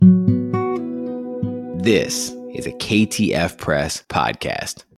This is a KTF Press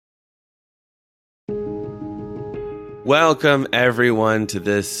podcast. Welcome, everyone, to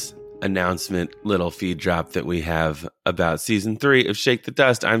this announcement little feed drop that we have about Season 3 of Shake the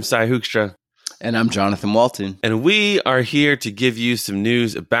Dust. I'm Cy Hoekstra. And I'm Jonathan Walton. And we are here to give you some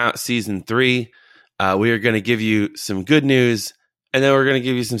news about Season 3. We are going to give you some good news, and then we're going to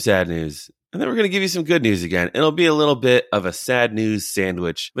give you some sad news. And then we're going to give you some good news again. It'll be a little bit of a sad news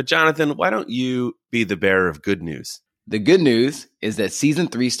sandwich. But Jonathan, why don't you be the bearer of good news? The good news is that Season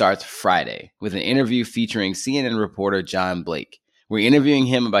 3 starts Friday with an interview featuring CNN reporter John Blake. We're interviewing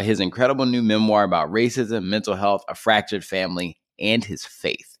him about his incredible new memoir about racism, mental health, a fractured family, and his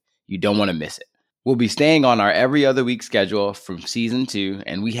faith. You don't want to miss it. We'll be staying on our every other week schedule from Season 2,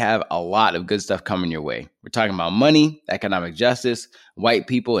 and we have a lot of good stuff coming your way. We're talking about money, economic justice, white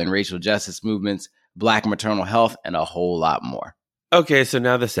people and racial justice movements, Black maternal health, and a whole lot more. Okay, so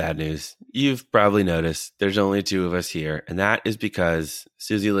now the sad news. You've probably noticed there's only two of us here, and that is because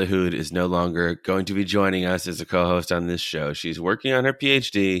Susie LaHood is no longer going to be joining us as a co-host on this show. She's working on her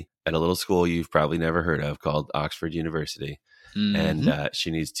PhD at a little school you've probably never heard of called Oxford University. And she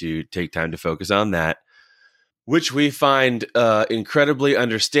needs to take time to focus on that, which we find incredibly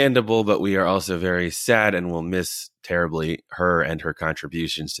understandable, but we are also very sad and will miss terribly her and her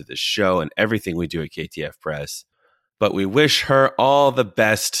contributions to this show and everything we do at KTF Press. But we wish her all the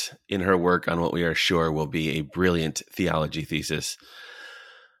best in her work on what we are sure will be a brilliant theology thesis.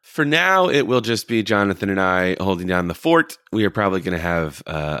 For now, it will just be Jonathan and I holding down the fort. We are probably going to have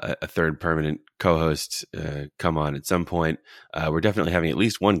a third permanent co-host come on at some point. We're definitely having at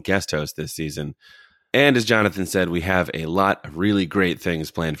least one guest host this season. And as Jonathan said, we have a lot of really great things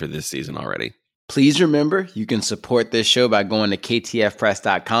planned for this season already. Please remember, you can support this show by going to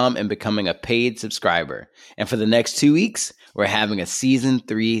ktfpress.com and becoming a paid subscriber. And for the next 2 weeks, we're having a Season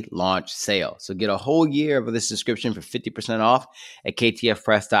 3 launch sale. So get a whole year of this subscription for 50% off at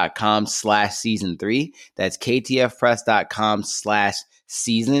ktfpress.com/season3. That's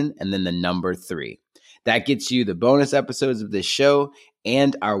ktfpress.com/season and then the number 3. That gets you the bonus episodes of this show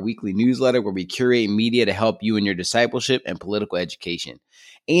and our weekly newsletter where we curate media to help you in your discipleship and political education.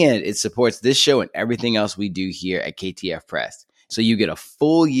 And it supports this show and everything else we do here at KTF Press. So you get a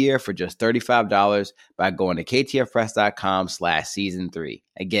full year for just $35 by going to ktfpress.com/season3.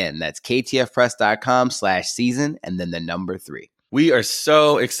 Again, that's ktfpress.com/season and then the number 3. We are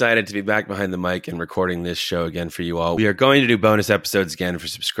so excited to be back behind the mic and recording this show again for you all. We are going to do bonus episodes again for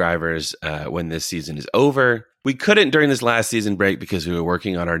subscribers when this season is over. We couldn't during this last season break because we were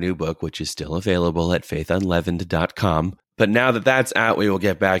working on our new book, which is still available at faithunleavened.com. But now that that's out, we will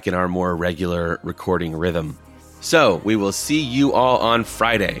get back in our more regular recording rhythm. So we will see you all on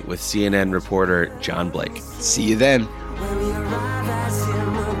Friday with CNN reporter John Blake. See you then.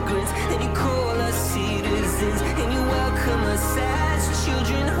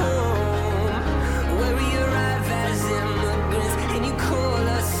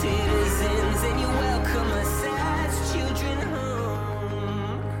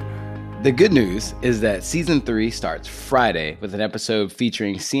 The good news is that Season 3 starts Friday with an episode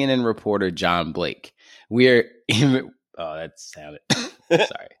featuring CNN reporter John Blake. That sounded...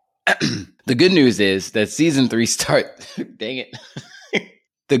 Sorry. The good news is that Season 3 Dang it.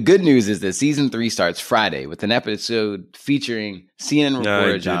 The good news is that Season 3 starts Friday with an episode featuring CNN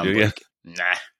reporter John Blake.